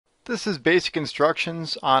This is basic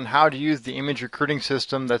instructions on how to use the image recruiting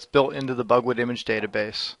system that's built into the Bugwood image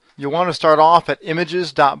database. You'll want to start off at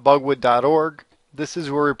images.bugwood.org. This is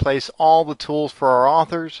where we place all the tools for our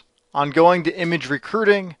authors. On going to image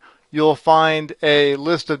recruiting, you'll find a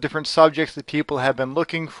list of different subjects that people have been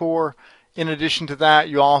looking for. In addition to that,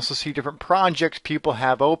 you'll also see different projects people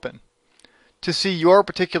have open. To see your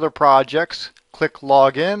particular projects, click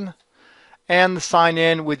Login and sign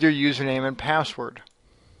in with your username and password.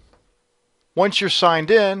 Once you're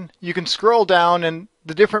signed in, you can scroll down and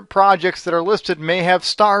the different projects that are listed may have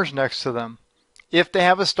stars next to them. If they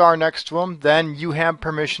have a star next to them, then you have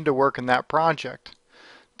permission to work in that project.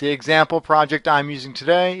 The example project I'm using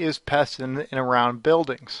today is pests in and around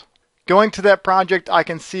buildings. Going to that project, I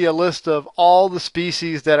can see a list of all the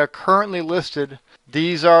species that are currently listed.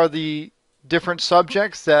 These are the different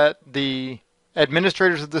subjects that the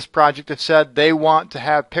administrators of this project have said they want to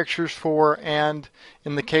have pictures for, and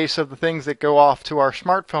in the case of the things that go off to our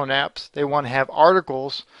smartphone apps, they want to have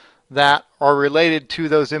articles that are related to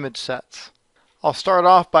those image sets. I'll start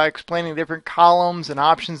off by explaining different columns and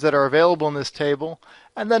options that are available in this table,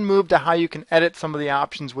 and then move to how you can edit some of the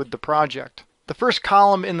options with the project. The first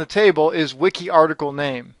column in the table is Wiki Article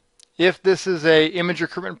Name. If this is an image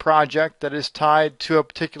recruitment project that is tied to a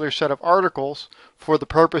particular set of articles for the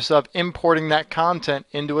purpose of importing that content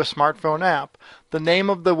into a smartphone app, the name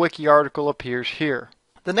of the wiki article appears here.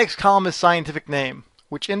 The next column is Scientific Name,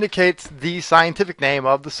 which indicates the scientific name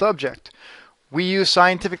of the subject. We use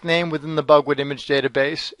scientific name within the Bugwood image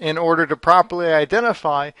database in order to properly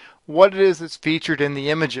identify what it is that's featured in the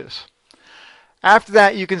images. After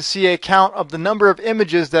that, you can see a count of the number of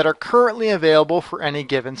images that are currently available for any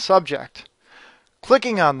given subject.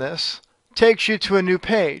 Clicking on this takes you to a new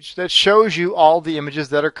page that shows you all the images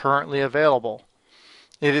that are currently available.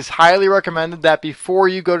 It is highly recommended that before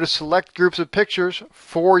you go to select groups of pictures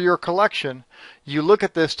for your collection, you look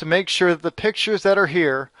at this to make sure that the pictures that are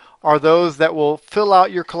here are those that will fill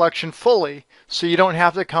out your collection fully, so you don't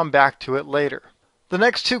have to come back to it later. The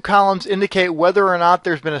next two columns indicate whether or not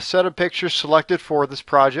there's been a set of pictures selected for this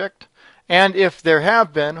project, and if there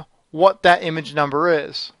have been, what that image number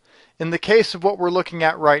is. In the case of what we're looking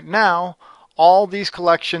at right now, all these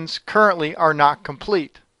collections currently are not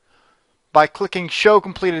complete. By clicking Show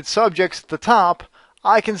Completed Subjects at the top,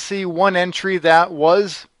 I can see one entry that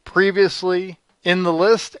was previously in the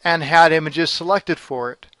list and had images selected for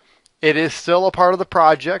it. It is still a part of the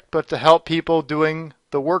project, but to help people doing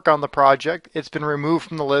the work on the project, it's been removed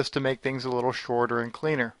from the list to make things a little shorter and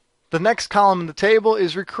cleaner. The next column in the table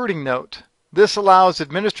is Recruiting Note. This allows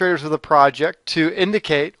administrators of the project to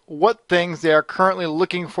indicate what things they are currently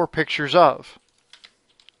looking for pictures of.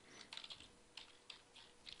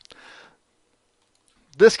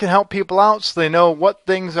 This can help people out so they know what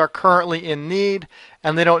things are currently in need,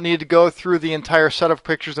 and they don't need to go through the entire set of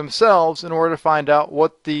pictures themselves in order to find out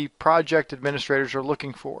what the project administrators are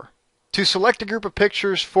looking for. To select a group of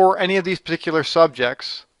pictures for any of these particular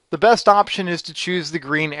subjects, the best option is to choose the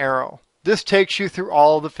green arrow. This takes you through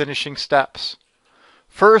all of the finishing steps.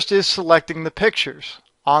 First is selecting the pictures.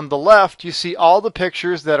 On the left, you see all the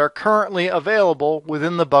pictures that are currently available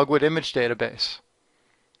within the Bugwood image database.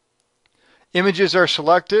 Images are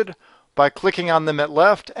selected by clicking on them at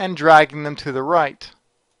left and dragging them to the right.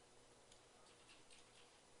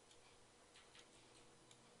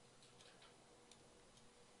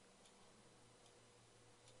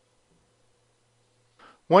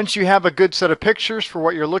 Once you have a good set of pictures for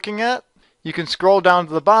what you're looking at, you can scroll down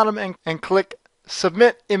to the bottom and click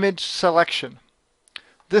Submit Image Selection.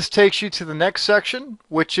 This takes you to the next section,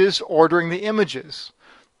 which is ordering the images.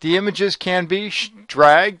 The images can be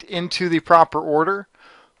dragged into the proper order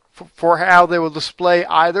for how they will display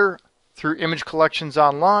either through image collections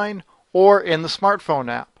online or in the smartphone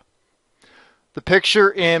app. The picture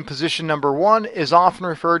in position number 1 is often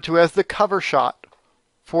referred to as the cover shot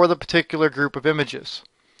for the particular group of images.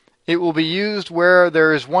 It will be used where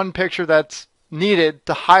there is one picture that's needed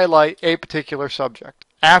to highlight a particular subject.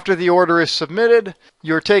 After the order is submitted,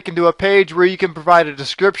 you're taken to a page where you can provide a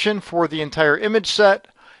description for the entire image set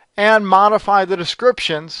and modify the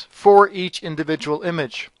descriptions for each individual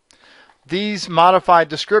image. These modified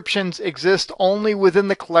descriptions exist only within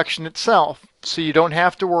the collection itself, so you don't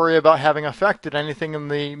have to worry about having affected anything in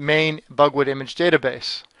the main Bugwood image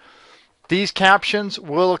database. These captions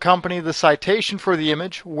will accompany the citation for the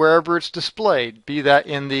image wherever it's displayed, be that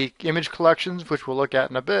in the image collections, which we'll look at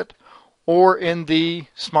in a bit, or in the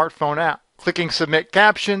smartphone app. Clicking Submit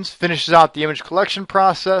Captions finishes out the image collection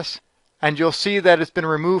process, and you'll see that it's been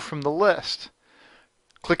removed from the list.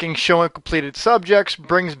 Clicking Show Completed Subjects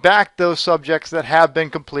brings back those subjects that have been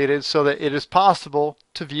completed so that it is possible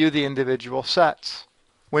to view the individual sets.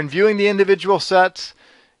 When viewing the individual sets,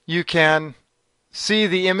 you can see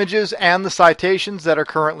the images and the citations that are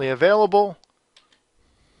currently available,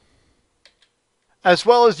 as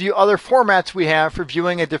well as view other formats we have for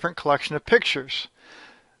viewing a different collection of pictures.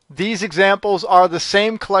 These examples are the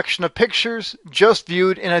same collection of pictures, just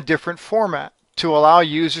viewed in a different format, to allow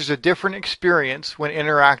users a different experience when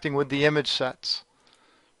interacting with the image sets.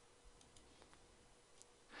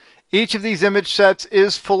 Each of these image sets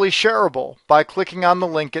is fully shareable by clicking on the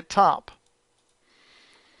link at top.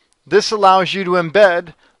 This allows you to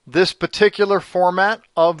embed this particular format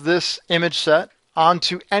of this image set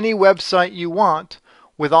onto any website you want,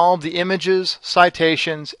 with all of the images,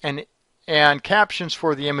 citations, and captions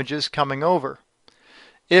for the images coming over.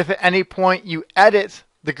 If at any point you edit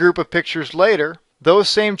the group of pictures later, those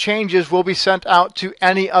same changes will be sent out to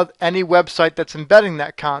any website that's embedding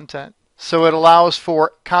that content. So it allows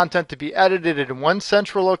for content to be edited in one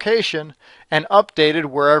central location and updated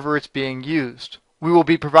wherever it's being used. We will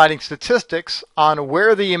be providing statistics on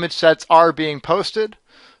where the image sets are being posted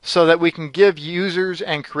so that we can give users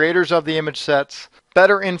and creators of the image sets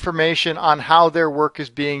better information on how their work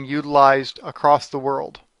is being utilized across the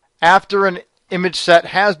world. After an image set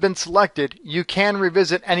has been selected, you can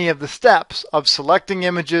revisit any of the steps of selecting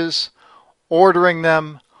images, ordering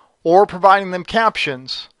them, or providing them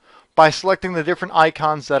captions by selecting the different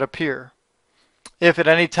icons that appear. If at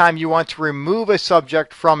any time you want to remove a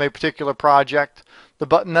subject from a particular project, the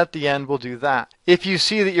button at the end will do that. If you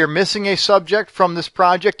see that you're missing a subject from this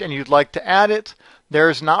project and you'd like to add it, there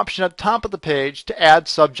is an option at the top of the page to add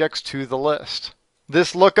subjects to the list.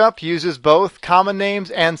 This lookup uses both common names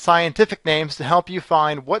and scientific names to help you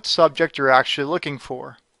find what subject you're actually looking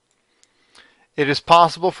for. It is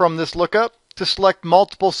possible from this lookup to select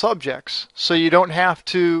multiple subjects, so you don't have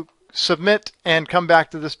to submit and come back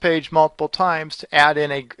to this page multiple times to add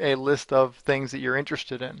in a list of things that you're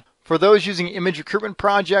interested in. For those using image recruitment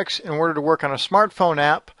projects in order to work on a smartphone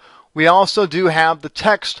app, we also do have the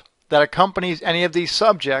text that accompanies any of these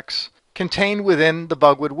subjects contained within the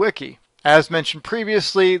Bugwood Wiki. As mentioned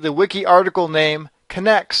previously, the wiki article name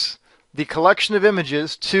connects the collection of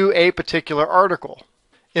images to a particular article.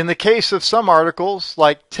 In the case of some articles,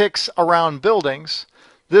 like ticks around buildings,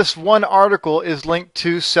 this one article is linked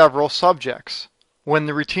to several subjects. When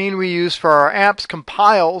the routine we use for our apps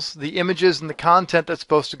compiles the images and the content that's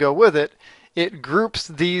supposed to go with it, it groups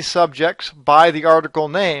these subjects by the article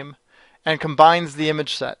name and combines the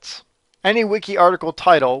image sets. Any wiki article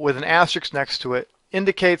title with an asterisk next to it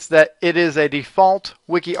indicates that it is a default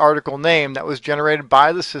wiki article name that was generated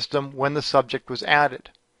by the system when the subject was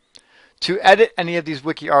added. To edit any of these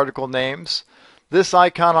wiki article names, this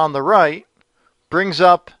icon on the right brings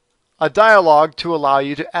up a dialog to allow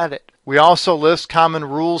you to edit. We also list common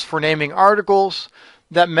rules for naming articles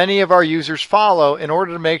that many of our users follow in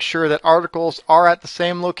order to make sure that articles are at the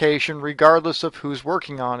same location regardless of who's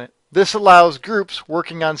working on it. This allows groups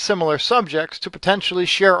working on similar subjects to potentially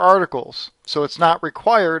share articles, so it's not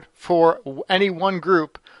required for any one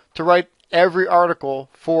group to write every article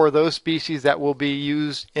for those species that will be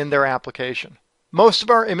used in their application. Most of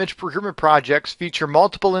our image procurement projects feature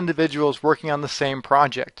multiple individuals working on the same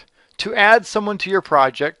project. To add someone to your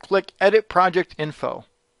project, click Edit Project Info.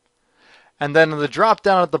 And then in the drop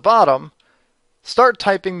down at the bottom, start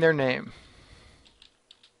typing their name.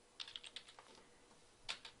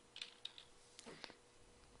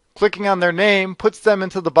 Clicking on their name puts them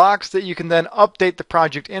into the box that you can then update the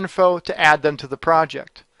project info to add them to the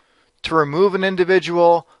project. To remove an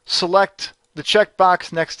individual, select the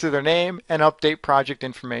checkbox next to their name and update project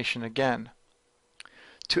information again.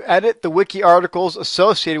 To edit the wiki articles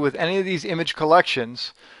associated with any of these image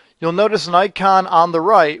collections, you'll notice an icon on the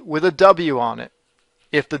right with a W on it.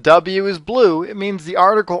 If the W is blue, it means the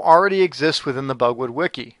article already exists within the Bugwood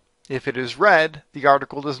Wiki. If it is red, the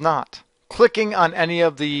article does not. Clicking on any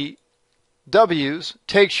of the W's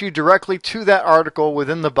takes you directly to that article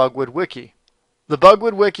within the Bugwood Wiki. The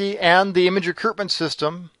Bugwood Wiki and the image recruitment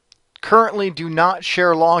system currently do not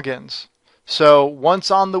share logins. So once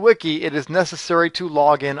on the wiki, it is necessary to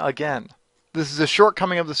log in again. This is a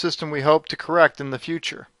shortcoming of the system we hope to correct in the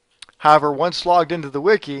future. However, once logged into the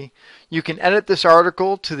wiki, you can edit this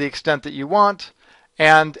article to the extent that you want,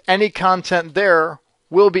 and any content there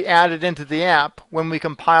will be added into the app when we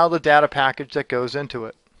compile the data package that goes into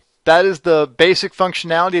it. That is the basic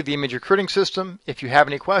functionality of the image recruiting system. If you have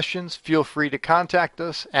any questions, feel free to contact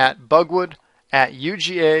us at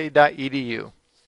bugwood@uga.edu.